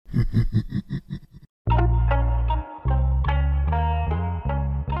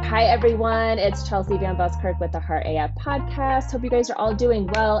Hi, everyone. It's Chelsea Van Buskirk with the Heart AF podcast. Hope you guys are all doing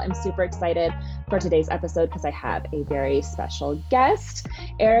well. I'm super excited for today's episode because I have a very special guest,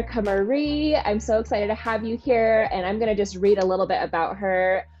 Erica Marie. I'm so excited to have you here, and I'm going to just read a little bit about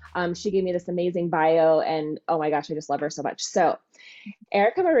her. She gave me this amazing bio, and oh my gosh, I just love her so much. So,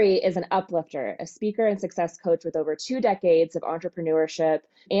 Erica Marie is an uplifter, a speaker and success coach with over 2 decades of entrepreneurship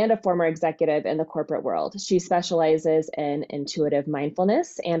and a former executive in the corporate world. She specializes in intuitive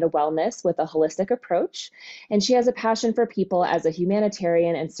mindfulness and wellness with a holistic approach, and she has a passion for people as a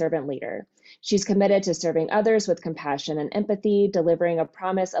humanitarian and servant leader. She's committed to serving others with compassion and empathy, delivering a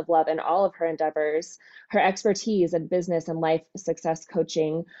promise of love in all of her endeavors. Her expertise in business and life success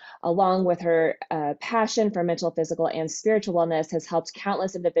coaching, along with her passion for mental, physical, and spiritual wellness, has helped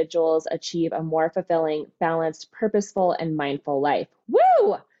countless individuals achieve a more fulfilling, balanced, purposeful, and mindful life.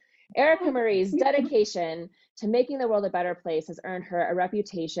 Woo! Erica Marie's dedication to making the world a better place has earned her a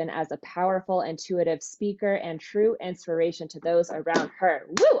reputation as a powerful, intuitive speaker and true inspiration to those around her.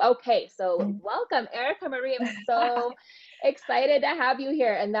 Woo! Okay, so welcome, Erica Marie. I'm so excited to have you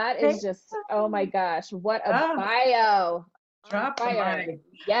here. And that is just, oh my gosh, what a bio. Drop the mic.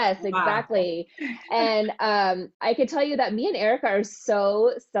 Yes, exactly. And I could tell you that me and Erica are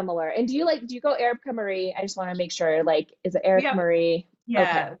so similar. And do you go Erica Marie? I just want to make sure, is it Erica Marie? Yeah.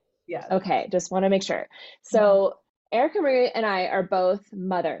 Okay. Yes. Okay, just want to make sure. So Erica Marie and I are both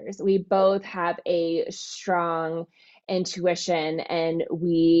mothers. We both have a strong intuition, and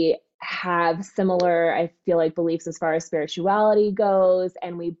we have similar, I feel like, beliefs as far as spirituality goes,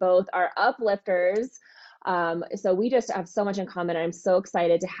 and we both are uplifters. So we just have so much in common. I'm so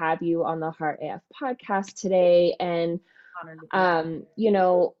excited to have you on the Heart AF podcast today. And,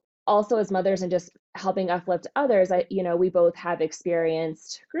 also as mothers and just helping uplift others, we both have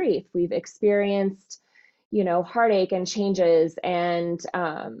experienced grief. We've experienced, heartache and changes, and,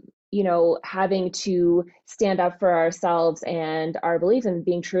 having to stand up for ourselves and our beliefs and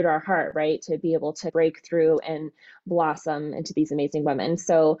being true to our heart, right? To be able to break through and blossom into these amazing women.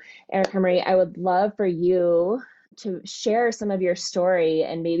 So, Erica Marie, I would love for you to share some of your story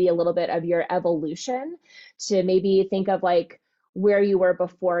and maybe a little bit of your evolution, to maybe think of where you were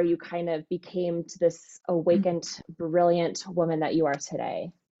before you kind of became to this awakened, brilliant woman that you are today.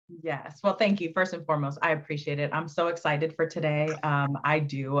 Yes. Well, thank you. First and foremost, I appreciate it. I'm so excited for today. I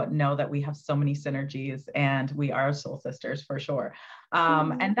do know that we have so many synergies, and we are soul sisters for sure.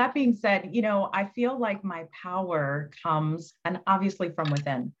 And that being said, I feel like my power comes, and obviously from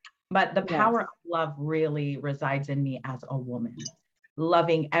within, but the power of love really resides in me as a woman,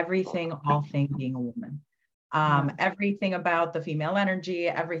 loving everything, all things, being a woman. Everything about the female energy,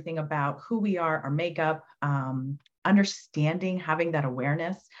 everything about who we are, our makeup, understanding, having that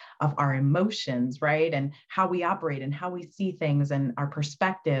awareness of our emotions, right? And how we operate and how we see things and our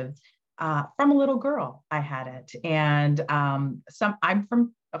perspective. From a little girl, I had it. And I'm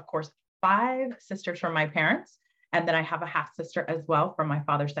from, of course, 5 sisters from my parents. And then I have a half sister as well from my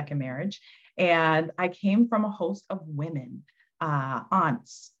father's second marriage. And I came from a host of women,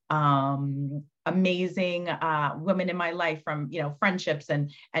 aunts, amazing women in my life, from friendships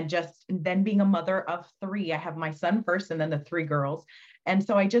and just then being a mother of 3. I have my son first and then the 3 girls. And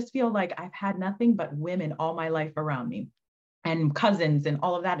so I just feel like I've had nothing but women all my life around me, and cousins and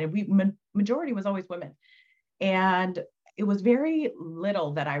all of that. And majority was always women. And it was very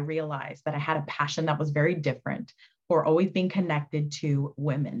little that I realized that I had a passion that was very different for always being connected to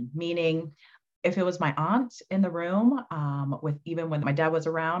women, meaning if it was my aunt in the room, even when my dad was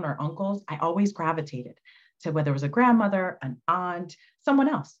around, or uncles, I always gravitated to whether it was a grandmother, an aunt, someone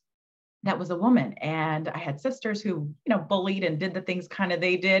else that was a woman. And I had sisters who, bullied and did the things kind of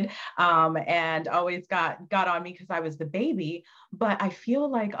they did, and always got on me because I was the baby. But I feel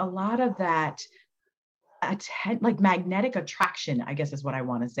like a lot of that magnetic attraction, I guess is what I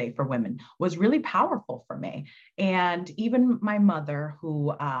want to say, for women was really powerful for me. And even my mother,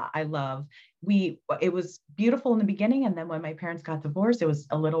 who I love, it was beautiful in the beginning. And then when my parents got divorced, it was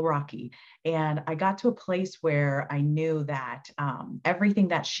a little rocky. And I got to a place where I knew that everything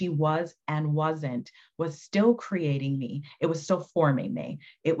that she was and wasn't was still creating me. It was still forming me.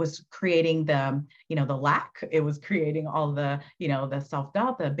 It was creating the lack. It was creating all the, the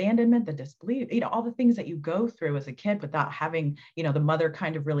self-doubt, the abandonment, the disbelief, all the things that you go through as a kid without having, the mother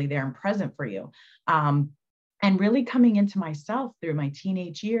kind of really there and present for you. And really coming into myself through my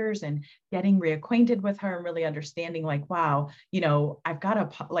teenage years and getting reacquainted with her and really understanding wow, I've got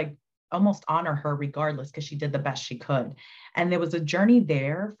to almost honor her regardless because she did the best she could. And there was a journey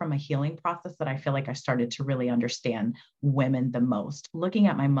there from a healing process that I feel like I started to really understand women the most, looking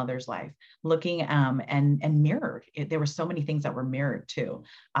at my mother's life, looking and mirrored. There were so many things that were mirrored too.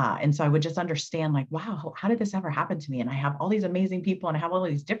 And so I would just understand like, wow, how did this ever happen to me? And I have all these amazing people and I have all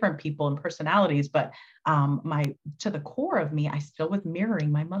these different people and personalities, but to the core of me, I still was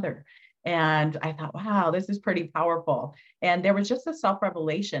mirroring my mother. And I thought, wow, this is pretty powerful. And there was just a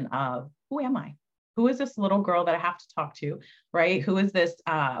self-revelation of who am I? Who is this little girl that I have to talk to, right? Who is this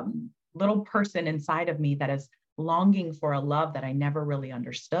little person inside of me that is longing for a love that I never really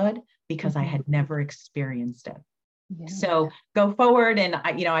understood because I had never experienced it. Yeah. So go forward and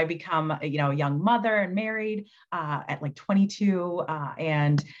I become, a young mother and married at like 22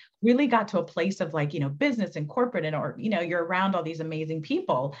 and really got to a place of like, business and corporate you're around all these amazing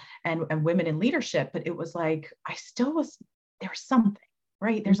people and women in leadership, but it was like, there was something,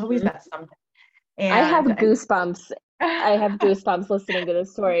 right? There's always that something. And I have goosebumps. I have goosebumps listening to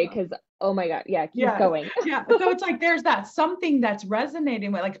this story because, oh my God, yeah, keep going. Yeah, so it's like there's that something that's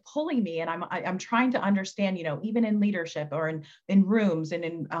resonating with, like pulling me, and I'm trying to understand. Even in leadership or in rooms and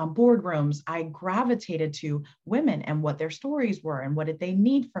in boardrooms, I gravitated to women and what their stories were and what did they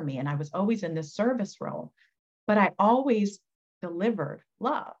need from me, and I was always in this service role, but I always delivered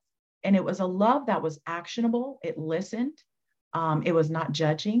love, and it was a love that was actionable. It listened. It was not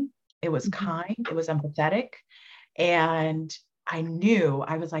judging. It was kind, it was empathetic. And I knew,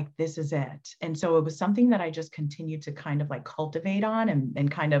 I was like, this is it. And so it was something that I just continued to kind of like cultivate on and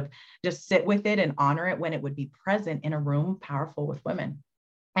kind of just sit with it and honor it when it would be present in a room powerful with women.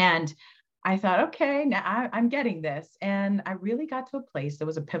 And I thought, okay, now I'm getting this. And I really got to a place, there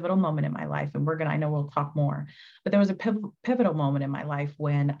was a pivotal moment in my life, and I know we'll talk more, but there was a pivotal moment in my life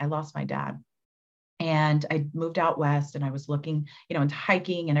when I lost my dad. And I moved out west and I was looking, into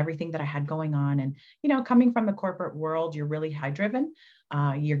hiking and everything that I had going on. And, coming from the corporate world, you're really high driven.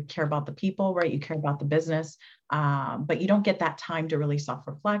 You care about the people, right? You care about the business, but you don't get that time to really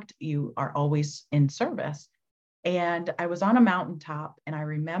self-reflect. You are always in service. And I was on a mountaintop and I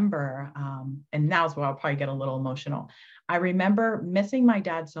remember, and now's where I'll probably get a little emotional. I remember missing my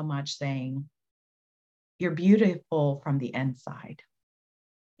dad so much, saying, "You're beautiful from the inside.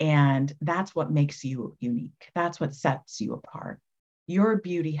 And that's what makes you unique. That's what sets you apart. Your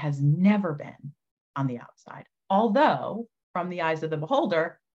beauty has never been on the outside, although from the eyes of the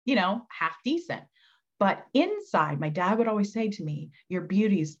beholder, half decent. But inside, my dad would always say to me, your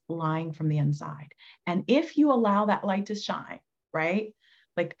beauty's lying from the inside. And if you allow that light to shine, right?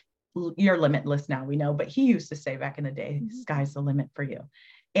 Like you're limitless now, we know, but he used to say back in the day, sky's the limit for you."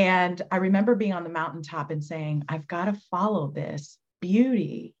 And I remember being on the mountaintop and saying, I've got to follow this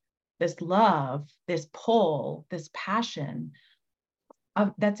beauty, this love, this pull, this passion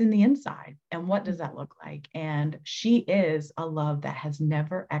that's in the inside. And what does that look like? And she is a love that has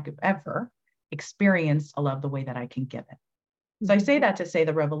never, ever experienced a love the way that I can give it. So I say that to say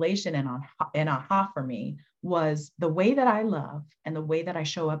the revelation and aha for me was the way that I love and the way that I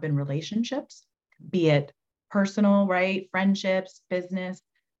show up in relationships, be it personal, right? Friendships, business,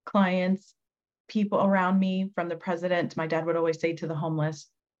 clients, people around me, from the president, my dad would always say, to the homeless,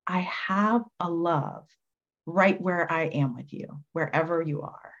 I have a love right where I am with you, wherever you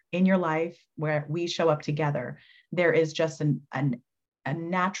are in your life, where we show up together. There is just a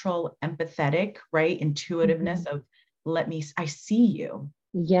natural empathetic, right? Intuitiveness of I see you.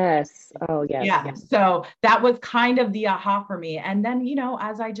 Yes. Oh, yes. Yeah. So that was kind of the aha for me. And then,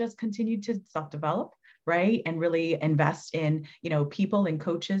 as I just continued to self-develop, right, and really invest in, people and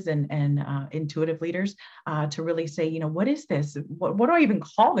coaches and intuitive leaders to really say, what is this? What do I even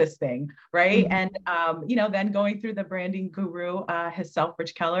call this thing, right? And, then going through the branding guru himself,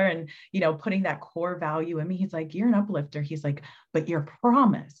 Rich Keller, and, putting that core value in me. He's like, you're an uplifter. He's like, but your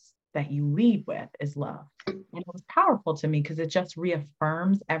promise that you lead with is love. And it was powerful to me because it just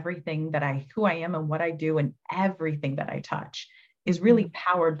reaffirms everything who I am and what I do, and everything that I touch is really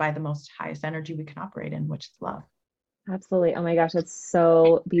powered by the most highest energy we can operate in, which is love. Absolutely. Oh my gosh, it's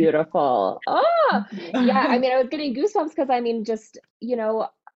so beautiful. Oh, yeah. I mean, I was getting goosebumps because just,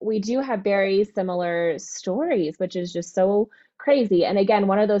 we do have very similar stories, which is just so crazy. And again,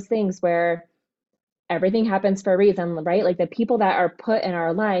 one of those things where everything happens for a reason, right? Like the people that are put in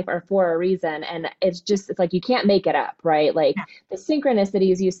our life are for a reason. And it's like, you can't make it up, right? Like the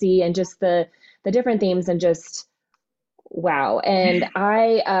synchronicities you see and just the different themes and just, wow. And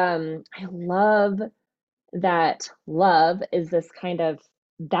I love that love is this kind of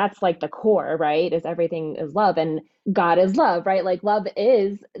that's like the core, right? Is everything is love, and God is love, right? Like love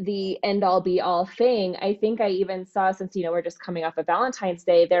is the end all be all thing. I think I even saw, since, we're just coming off of Valentine's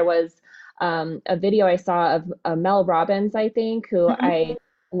Day, there was a video I saw of Mel Robbins, I think, who Mhm. I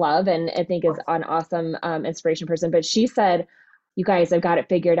love and I think is Of an awesome inspiration person. But she said, you guys, I've got it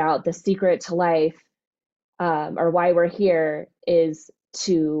figured out. The secret to life, or why we're here, is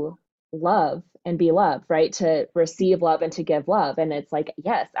to love and be loved, right? To receive love and to give love. And it's like,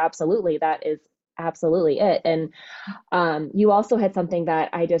 yes, absolutely. That is absolutely it. And you also had something that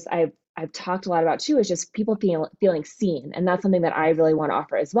I've talked a lot about too, is just people feeling seen. And that's something that I really want to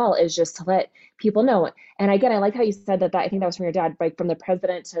offer as well, is just to let people know. And again, I like how you said that, I think that was from your dad, like from the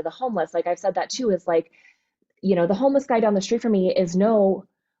president to the homeless. Like I've said that too, is like, the homeless guy down the street from me is no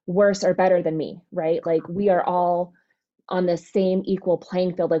worse or better than me, right? Like we are all on the same equal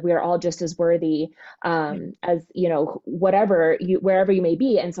playing field. Like we are all just as worthy, as, whatever you, wherever you may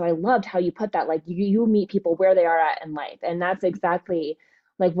be. And so I loved how you put that, like you meet people where they are at in life. And that's exactly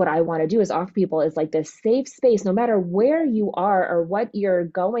like what I want to do, is offer people is like this safe space, no matter where you are or what you're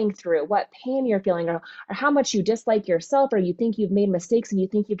going through, what pain you're feeling, or how much you dislike yourself, or you think you've made mistakes and you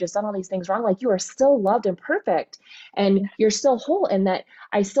think you've just done all these things wrong. Like you are still loved and perfect, and you're still whole, and that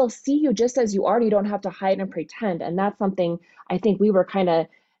I still see you just as you are, and you don't have to hide and pretend. And that's something I think we were kind of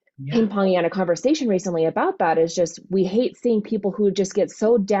Yeah. ping-ponging on a conversation recently about, that is just, we hate seeing people who just get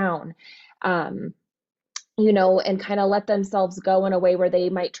so down, um, and kind of let themselves go in a way where they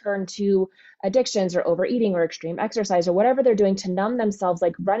might turn to addictions or overeating or extreme exercise or whatever they're doing to numb themselves,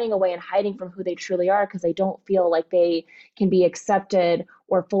 like running away and hiding from who they truly are, because they don't feel like they can be accepted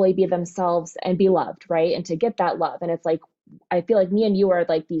or fully be themselves and be loved, right? And to get that love. And it's like, I feel like me and you are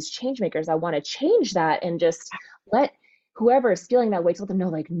like these change makers. I want to change that and just let whoever is feeling that way, to let them know,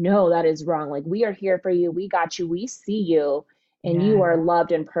 like, no, that is wrong. Like, we are here for you. We got you. We see you, and you Yeah. are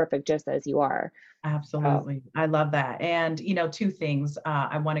loved and perfect just as you are. So, Absolutely. I love that. And, two things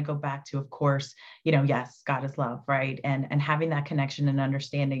I want to go back to, of course, yes, God is love, right? And having that connection and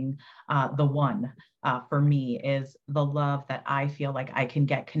understanding the one for me is the love that I feel like I can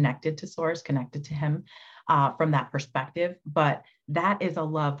get connected to source, connected to him from that perspective. But that is a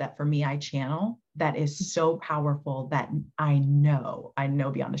love that for me, I channel, that is so powerful that I know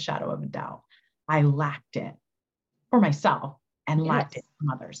beyond a shadow of a doubt, I lacked it for myself and lacked yes. it from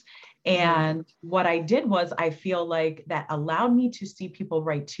others. Mhm. And what I did was, I feel like that allowed me to see people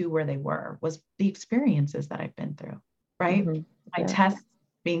right to where they were, was the experiences that I've been through, right? Mhm. My Yeah. tests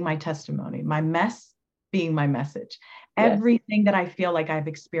being my testimony, my mess being my message, Yes. everything that I feel like I've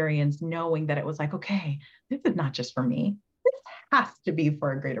experienced, knowing that it was like, okay, this is not just for me. This has to be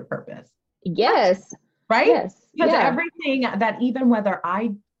for a greater purpose. Yes. Right? Yes. Because Yeah. everything that, even whether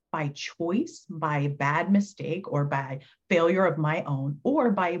I, by choice, by bad mistake, or by failure of my own, or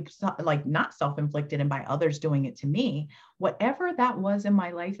by like not self-inflicted and by others doing it to me, whatever that was in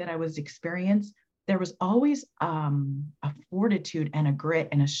my life that I was experiencing, there was always a fortitude and a grit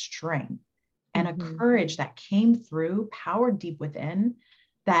and a strength and a Mhm. courage that came through, power deep within,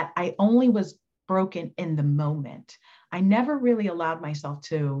 that I only was broken in the moment. I never really allowed myself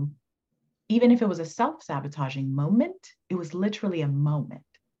to, even if it was a self-sabotaging moment, it was literally a moment.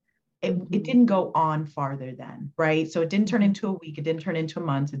 It Mhm. didn't go on farther then, right? So it didn't turn Mhm. into a week, it didn't turn into a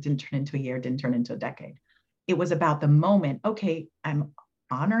month, it didn't turn into a year, it didn't turn into a decade. It was about the moment. Okay, I'm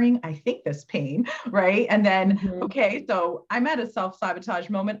honoring, I think, this pain, right? And then, Mhm. okay, so I'm at a self-sabotage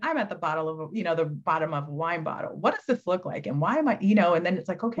moment. I'm at the bottom of the bottom of a wine bottle. What does this look like? And why am I, and then it's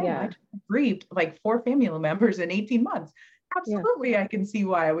like, okay, well, I Yeah. just grieved like 4 family members in 18 months. Yeah. Absolutely, I can see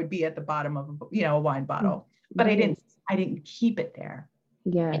why I would be at the bottom of a wine Mm. bottle. But I Right. didn't keep it there. I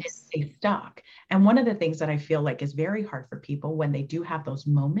didn't Yes. stay stuck. And one of the things that I feel like is very hard for people when they do have those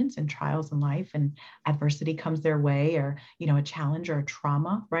moments and trials in life and adversity comes their way, or, a challenge or a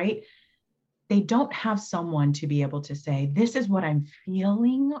trauma, right? They don't have someone to be able to say, this is what I'm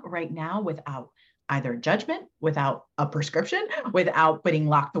feeling right now, without either judgment, without a prescription, without being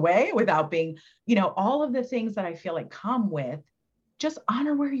locked away, without being, all of the things that I feel like come with, just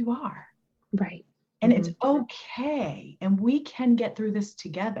honor where you are. Right. And it's Mhm. okay. And we can get through this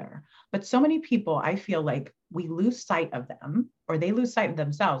together. But so many people, I feel like we lose sight of them, or they lose sight of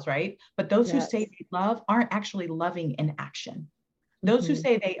themselves, right? But those who say Yes. they love aren't actually loving in action. Those who Mhm.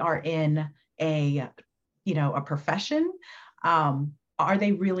 say they are in a profession, are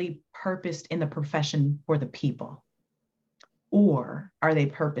they really purposed in the profession for the people? Or are they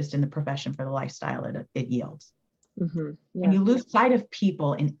purposed in the profession for the lifestyle it yields? Mhm. And Yeah. you lose sight of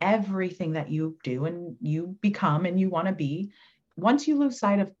people in everything that you do and you become and you want to be. Once you lose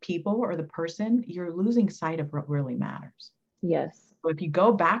sight of people or the person, you're losing sight of what really matters. Yes. So if you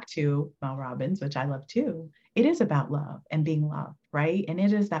go back to Mel Robbins, which I love too, it is about love and being loved, right? And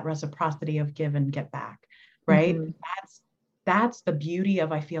it is that reciprocity of give and get back, right? Mm-hmm. That's the beauty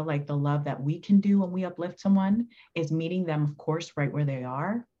of, I feel like, the love that we can do when we uplift someone is meeting them, of course, right where they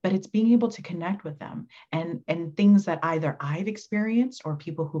are, but it's being able to connect with them and things that either I've experienced or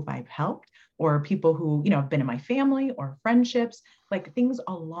people who I've helped or people who, have been in my family or friendships, like things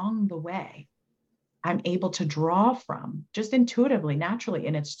along the way I'm able to draw from just intuitively, naturally.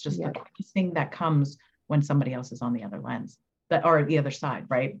 And it's just the thing that comes when somebody else is on the other lens, or the other side,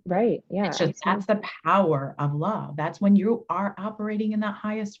 right? Right. Yeah. It's just, that's the power of love. That's when you are operating in that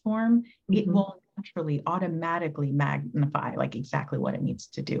highest form, it will naturally, automatically magnify like exactly what it needs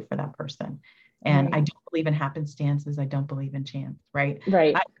to do for that person. And I don't believe in happenstances. I don't believe in chance, right?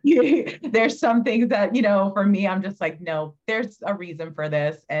 Right. There's some things that, for me, I'm just like, no, there's a reason for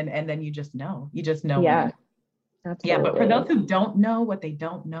this. And then you just know. Yeah. Absolutely. Yeah. But for those who don't know what they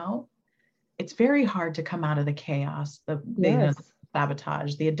don't know, it's very hard to come out of the chaos, the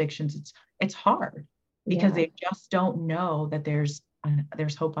sabotage, the addictions. It's hard because they just don't know that there's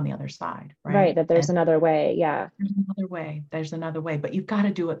hope on the other side, right? Right, that there's another way. Yeah. There's another way, but you've got to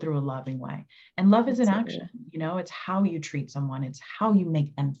do it through a loving way. And love is an action, it's how you treat someone. It's how you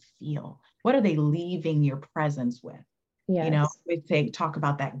make them feel. What are they leaving your presence with? Yes. We talk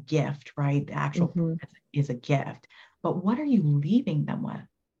about that gift, right? The actual present is a gift, but what are you leaving them with?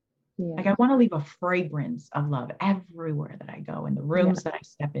 Yeah. Like, I want to leave a fragrance of love everywhere that I go, in the rooms that I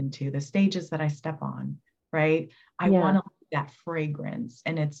step into, the stages that I step on, right? I want to leave that fragrance,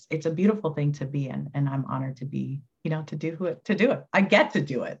 and it's a beautiful thing to be in, and I'm honored to be, to do it. I get to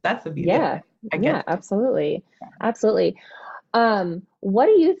do it. That's the beauty of it. Absolutely. Absolutely. What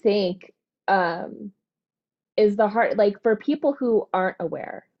do you think is the hard, like, for people who aren't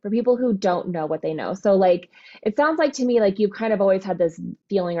aware, for people who don't know what they know? So like, it sounds like to me like you've kind of always had this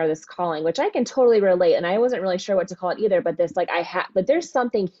feeling or this calling, which I can totally relate, and I wasn't really sure what to call it either, but this, like, but there's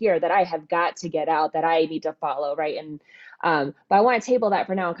something here that I have got to get out, that I need to follow, right? And but I want to table that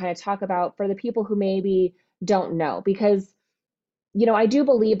for now and kind of talk about for the people who maybe don't know, because I do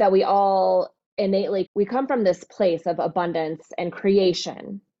believe that we all innately, we come from this place of abundance and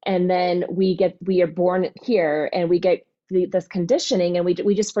creation, and then we are born here and we get this conditioning, and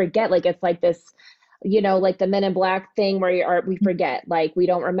we just forget, like, it's like this, like the Men in Black thing where we forget, like, we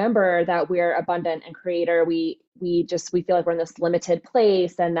don't remember that we're abundant and creator. We feel like we're in this limited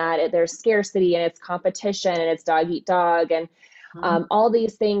place, and that there's scarcity and it's competition and it's dog eat dog, and all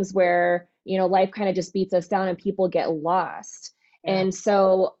these things where life kind of just beats us down and people get lost. And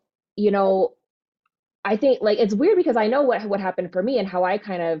so, I think, like, it's weird because I know what happened for me and how I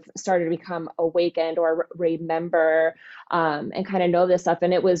kind of started to become awakened or remember and kind of know this stuff.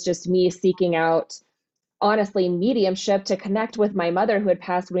 And it was just me seeking out, honestly, mediumship to connect with my mother who had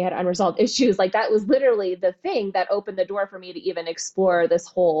passed when we had unresolved issues. Like, that was literally the thing that opened the door for me to even explore this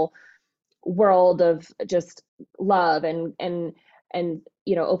whole world of just love and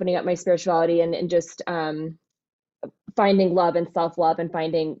opening up my spirituality and just finding love and self-love and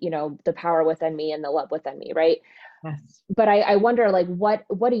finding, the power within me and the love within me. Right. Yes. But I wonder, like, what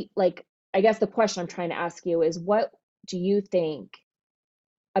do you, like, I guess the question I'm trying to ask you is, what do you think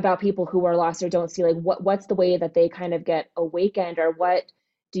about people who are lost or don't see, like, what's the way that they kind of get awakened, or what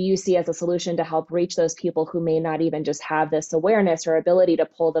do you see as a solution to help reach those people who may not even just have this awareness or ability to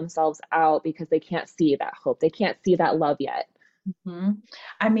pull themselves out because they can't see that hope, they can't see that love yet?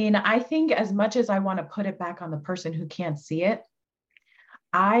 I mean, I think as much as I want to put it back on the person who can't see it,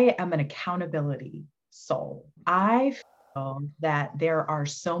 I am an accountability soul. I feel that there are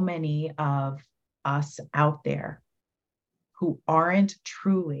so many of us out there who aren't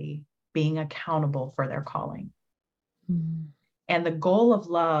truly being accountable for their calling. And the goal of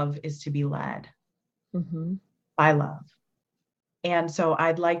love is to be led by love. And so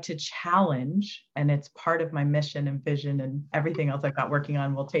I'd like to challenge, and it's part of my mission and vision and everything else I've got working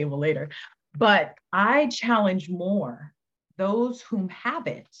on, we'll table later, but I challenge more those whom have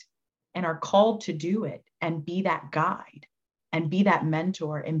it and are called to do it and be that guide and be that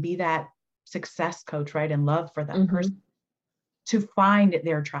mentor and be that success coach, right? And love for that person, to find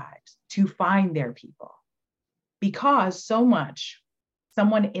their tribes, to find their people. Because so much,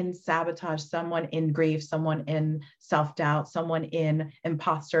 someone in sabotage, someone in grief, someone in self-doubt, someone in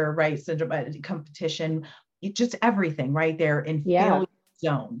imposter, right? Syndrome, competition, just everything, right? They're in failure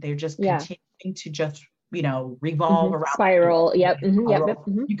zone. They're just continuing to just, revolve around. Spiral. Yep.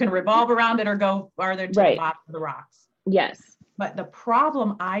 You can revolve around it or go farther to the bottom of the rocks. Yes. But the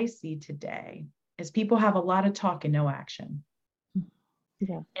problem I see today is people have a lot of talk and no action.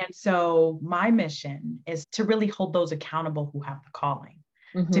 Yeah. And so my mission is to really hold those accountable who have the calling,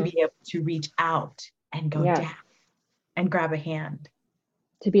 to be able to reach out and go Yeah. down and grab a hand.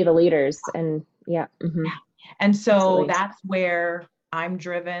 To be the leaders. And yeah. Yeah. And so Absolutely. that's where I'm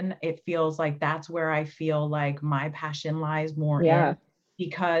driven. It feels like that's where I feel like my passion lies more in,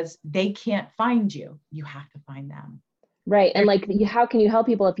 because they can't find you. You have to find them. Right. And like, how can you help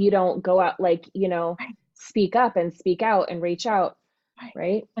people if you don't go out, like, Right. speak up and speak out and reach out?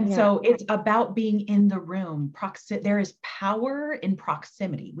 Right. And so it's about being in the room. There is power in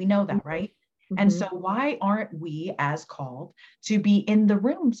proximity. We know that, right? And so why aren't we as called to be in the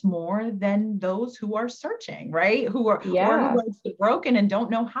rooms more than those who are searching, right? Who are broken and don't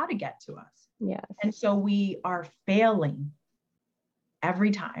know how to get to us. Yes. And so we are failing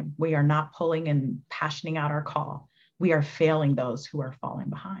every time we are not pulling and passioning out our call. We are failing those who are falling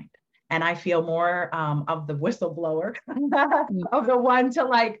behind. And I feel more of the whistleblower, of the one to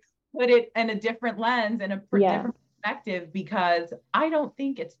like put it in a different lens and a different perspective, because I don't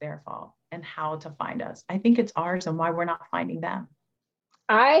think it's their fault and how to find us. I think it's ours and why we're not finding them.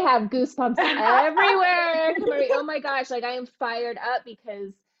 I have goosebumps everywhere. Oh my gosh, like I am fired up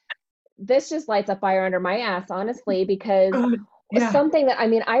because this just lights a fire under my ass, honestly, because something that, I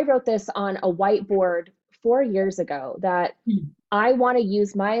mean, I wrote this on a whiteboard 4 years ago, that I want to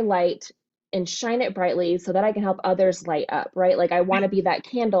use my light and shine it brightly so that I can help others light up, right? Like I want to be that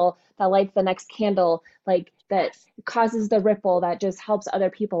candle that lights the next candle, like that causes the ripple that just helps other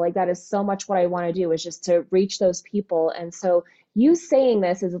people. Like that is so much what I want to do, is just to reach those people. And so you saying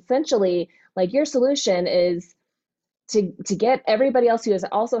this is essentially like your solution is to get everybody else who has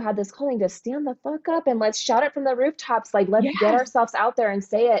also had this calling to stand the fuck up and let's shout it from the rooftops. Like let's get ourselves out there and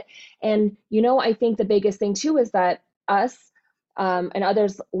say it. And I think the biggest thing too is that us and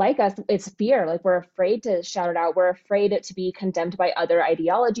others like us, it's fear. Like we're afraid to shout it out. We're afraid to be condemned by other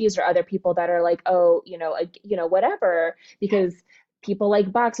ideologies or other people that are like, oh, whatever, because people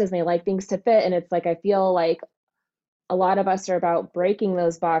like boxes and they like things to fit. And it's like, I feel like a lot of us are about breaking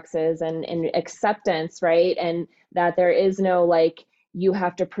those boxes and acceptance, right? And that there is no like, you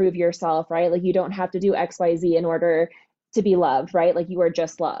have to prove yourself, right? Like you don't have to do XYZ in order to be loved, right? Like you are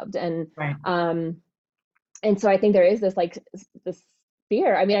just loved. And and so I think there is this like this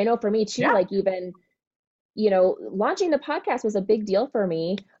fear. I mean, I know for me too, like even launching the podcast was a big deal for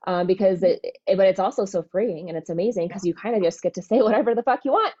me, because but it's also so freeing and it's amazing because you kind of just get to say whatever the fuck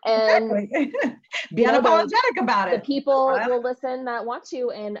you want and be unapologetic about it. The people will listen that want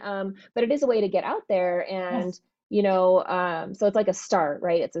to, and but it is a way to get out there, and so it's like a start,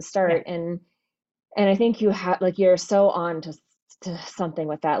 right? It's a start, and I think you have like you're so on to something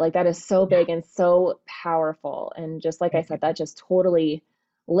with that. Like that is so big and so powerful, and just like I said, that just totally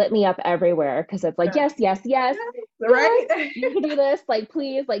lit me up everywhere, because it's like yes, right, you can do this, like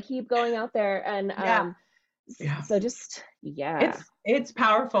please, like keep going out there. And so just it's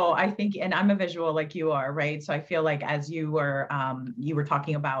powerful, I think. And I'm a visual like you are, right? So I feel like as you were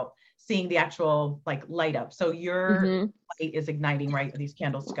talking about seeing the actual like light up, so your light is igniting, right? These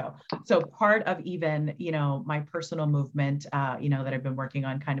candles go. So part of even my personal movement that I've been working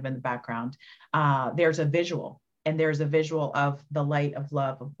on kind of in the background, there's a visual. And there's a visual of the light of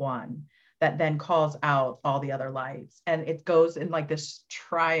love of one that then calls out all the other lights. And it goes in like this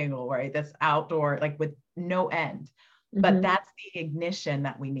triangle, right? That's outdoor, like with no end. But that's the ignition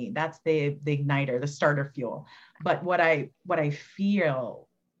that we need. That's the igniter, the starter fuel. But what I feel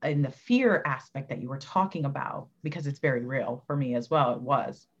in the fear aspect that you were talking about, because it's very real for me as well,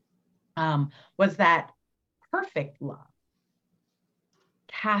 was that perfect love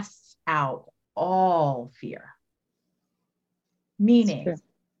casts out all fear. Meaning,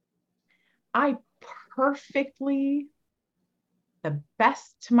 I perfectly, the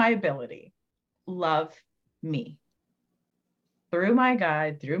best to my ability, love me through my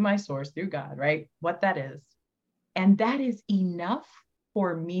guide, through my source, through God, right? What that is. And that is enough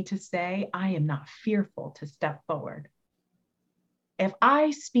for me to say, I am not fearful to step forward. If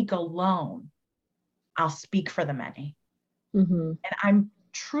I speak alone, I'll speak for the many. And I'm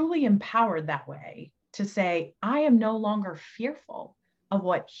truly empowered that way to say, I am no longer fearful of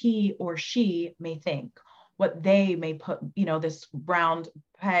what he or she may think, what they may put, this round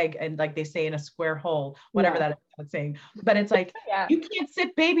peg and like they say in a square hole, whatever that is, I'm saying. But it's like, you can't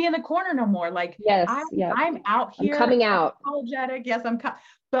sit baby in the corner no more. Like I'm out here. I'm coming out. Apologetic. Yes,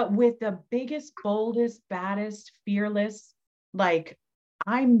 but with the biggest, boldest, baddest, fearless, like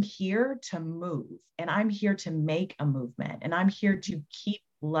I'm here to move and I'm here to make a movement and I'm here to keep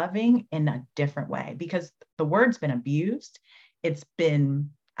loving in a different way, because the word's been abused. It's been,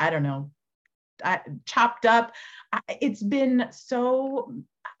 I don't know, chopped up. It's been so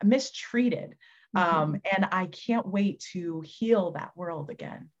mistreated. And I can't wait to heal that world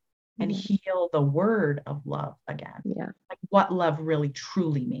again and heal the word of love again. Yeah. Like what love really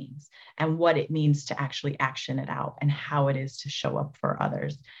truly means and what it means to actually action it out and how it is to show up for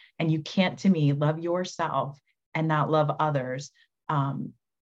others. And you can't, to me, love yourself and not love others, and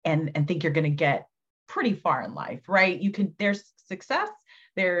think you're going to get pretty far in life, right? There's success,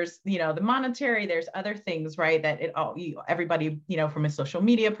 there's, the monetary, there's other things, right? That everybody, from a social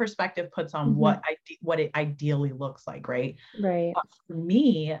media perspective puts on what it ideally looks like, right? Right. But for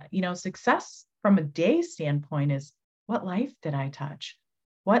me, success from a day standpoint is, what life did I touch?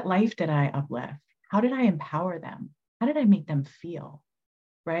 What life did I uplift? How did I empower them? How did I make them feel?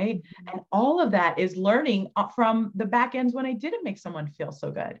 Right. And all of that is learning from the back ends when I didn't make someone feel so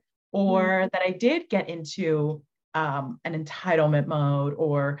good, or that I did get into an entitlement mode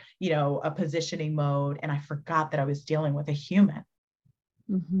or, a positioning mode. And I forgot that I was dealing with a human.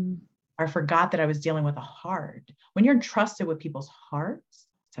 I forgot that I was dealing with a heart. When you're entrusted with people's hearts,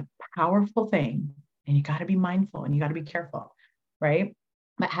 it's a powerful thing. And you got to be mindful and you got to be careful. Right.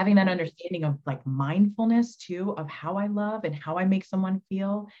 But having that understanding of like mindfulness too, of how I love and how I make someone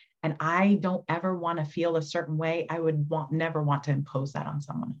feel. And I don't ever want to feel a certain way. I would never want to impose that on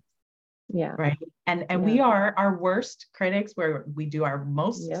someone. Yeah. Right. And we are our worst critics, where we do our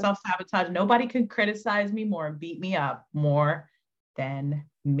most self-sabotage. Nobody could criticize me more and beat me up more than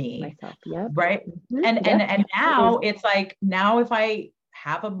me. Myself. Yep. Right. And now it's like, now if I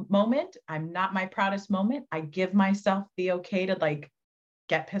have a moment, I'm not my proudest moment, I give myself the okay to like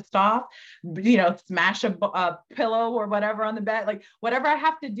get pissed off, smash a pillow or whatever on the bed, like whatever I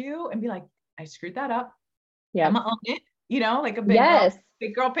have to do, and be like, I screwed that up. Yeah. I'm gonna own it, like a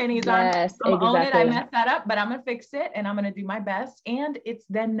big girl panties on. I'm gonna own it. I messed that up, but I'm gonna fix it and I'm gonna do my best. And it's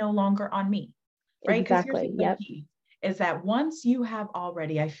then no longer on me. Right. Exactly. Here's the key, is that once you have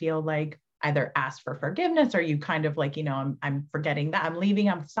already, I feel like, either asked for forgiveness, or you kind of like, I'm forgetting that, I'm leaving,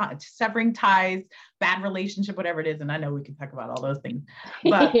 I'm severing ties, bad relationship, whatever it is. And I know we can talk about all those things,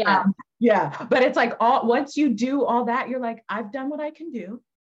 but but it's like once you do all that, you're like, I've done what I can do.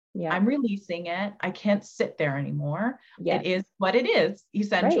 Yeah. I'm releasing it. I can't sit there anymore. It is what it is,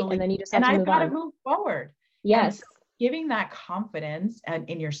 essentially. Right. And then you just have to I've got to move forward. Yes. So giving that confidence and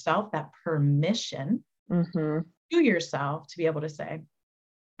in yourself, that permission to yourself to be able to say,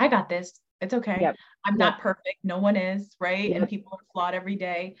 I got this. It's okay. Yep. I'm not perfect. No one is, right? Yep. And people are flawed every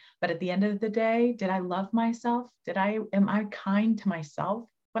day. But at the end of the day, did I love myself? Am I kind to myself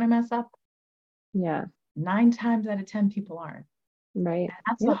when I mess up? Yeah. 9 times out of 10 people aren't. Right. And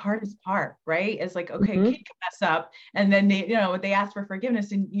that's the hardest part, right? It's like, okay, kid can mess up. And then they ask for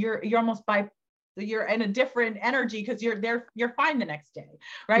forgiveness, and you're almost you're in a different energy because you're fine the next day,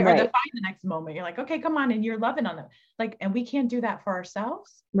 right? Or they're fine the next moment. You're like, okay, come on. And you're loving on them. Like, and we can't do that for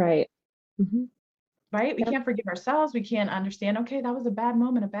ourselves. Right. Right? We can't forgive ourselves. We can't understand, okay, that was a bad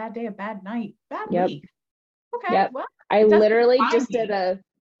moment, a bad day, a bad night, bad week. Okay. Well, I literally just did a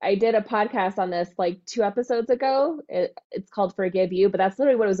podcast on this like 2 episodes ago. It's called Forgive You, but that's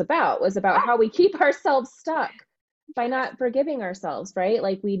literally what it was about how we keep ourselves stuck by not forgiving ourselves, right?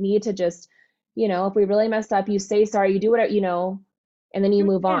 Like we need to just, if we really messed up, you say sorry, you do whatever, and then you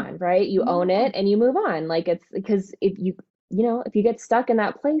move on, right? You own it and you move on. Like it's because if you get stuck in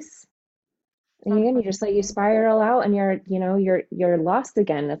that place, and again, you just you spiral out and you're lost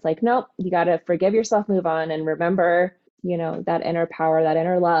again. It's like, nope, you got to forgive yourself, move on, and remember, that inner power, that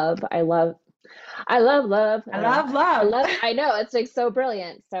inner love. I love love. I know it's like so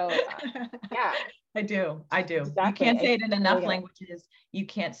brilliant. So yeah. I do. Exactly. You can't say it in enough languages. You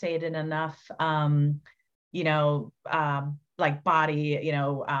can't say it in enough, like body,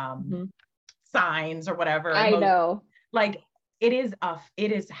 signs or whatever. I know. Like it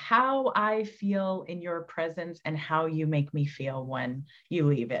is how I feel in your presence and how you make me feel when you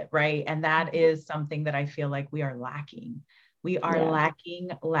leave it. Right. And that is something that I feel like we are lacking. We are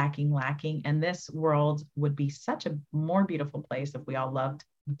lacking. And this world would be such a more beautiful place if we all loved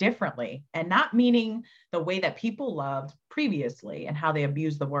differently, and not meaning the way that people loved previously and how they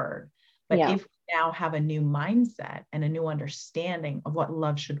abused the word. But if we now have a new mindset and a new understanding of what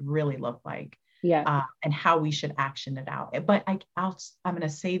love should really look like, and how we should action it out. But I'm going to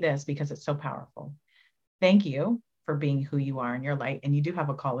say this because it's so powerful. Thank you for being who you are in your light. And you do have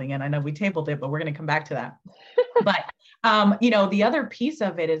a calling. And I know we tabled it, but we're going to come back to that. But, the other piece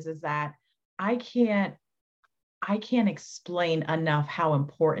of it is that I can't explain enough how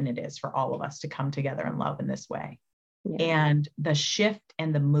important it is for all of us to come together and love in this way. And the shift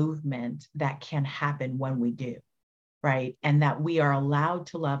and the movement that can happen when we do. right? And that we are allowed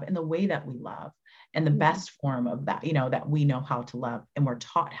to love in the way that we love, and the best form of that, that we know how to love and we're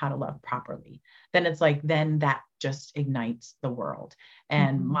taught how to love properly, then it's like, then that just ignites the world.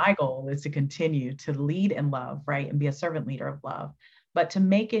 And my goal is to continue to lead in love, right? And be a servant leader of love, but to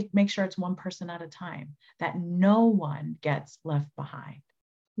make sure it's one person at a time, that no one gets left behind,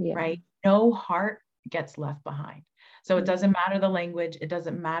 right? No heart gets left behind. So it doesn't matter the language. It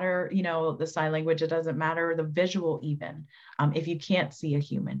doesn't matter, the sign language. It doesn't matter the visual even. If you can't see a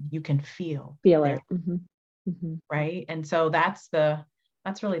human, you can feel it. Right. And so that's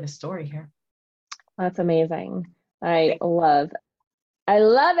really the story here. That's amazing. I love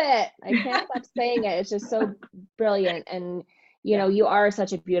it. I can't stop saying it. It's just so brilliant. And, you are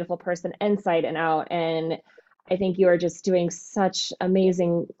such a beautiful person inside and out. And I think you are just doing such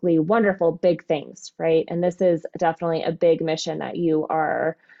amazingly wonderful, big things, right? And this is definitely a big mission that you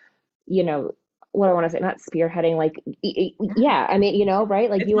are, what I want to say, not spearheading, like, I mean, right?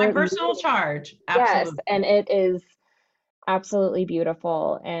 Like, it's my personal charge. Absolutely. Yes. And it is absolutely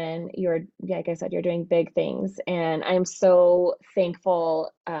beautiful. And you're, like I said, you're doing big things. And I'm so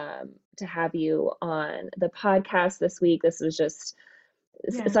thankful to have you on the podcast this week. This was just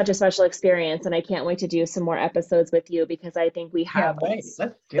such a special experience, and I can't wait to do some more episodes with you, because I think we have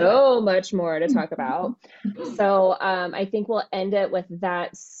so much more to talk about. So I think we'll end it with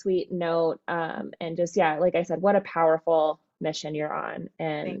that sweet note, and just, like I said, what a powerful mission you're on.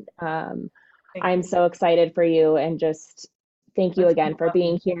 And I'm so excited for you, and just thank you again for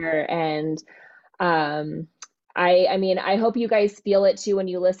being here. And I mean, I hope you guys feel it too when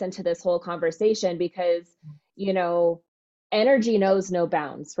you listen to this whole conversation, because energy knows no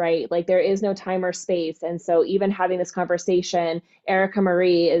bounds, right? Like, there is no time or space. And so even having this conversation, Erica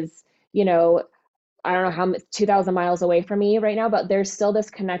Marie is, I don't know how 2,000 miles away from me right now, but there's still this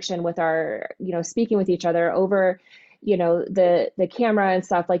connection with our, speaking with each other over, the camera and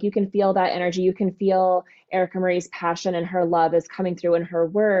stuff. Like, you can feel that energy. You can feel Erica Marie's passion and her love is coming through in her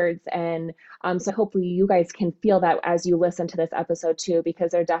words. And so hopefully you guys can feel that as you listen to this episode too,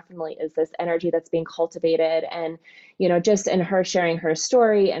 because there definitely is this energy that's being cultivated. And, just in her sharing her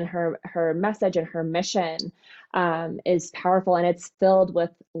story and her message and her mission is powerful, and it's filled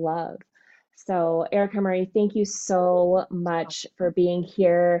with love. So Erica Marie, thank you so much for being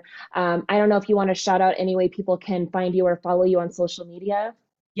here. I don't know if you want to shout out any way people can find you or follow you on social media.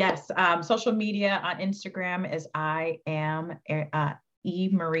 Yes. Social media on Instagram is I am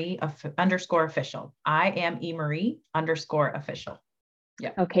 @eMarie _official. I am @eMarie _official.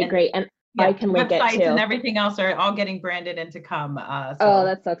 Yeah. Okay, great. And I can link it too. Websites and everything else are all getting branded and to come. That's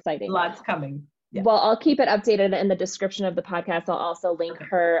so exciting. Lots coming. Yeah. Well, I'll keep it updated in the description of the podcast. I'll also link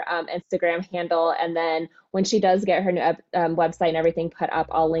her Instagram handle. And then when she does get her new website and everything put up,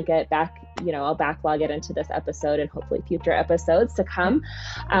 I'll link it back. I'll backlog it into this episode and hopefully future episodes to come.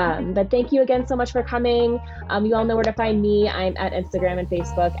 But thank you again so much for coming. You all know where to find me. I'm at Instagram and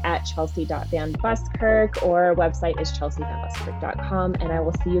Facebook at Chelsea.VanBuskirk, or website is chelseavanbuskirk.com. And I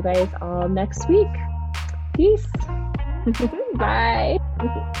will see you guys all next week. Peace. Bye.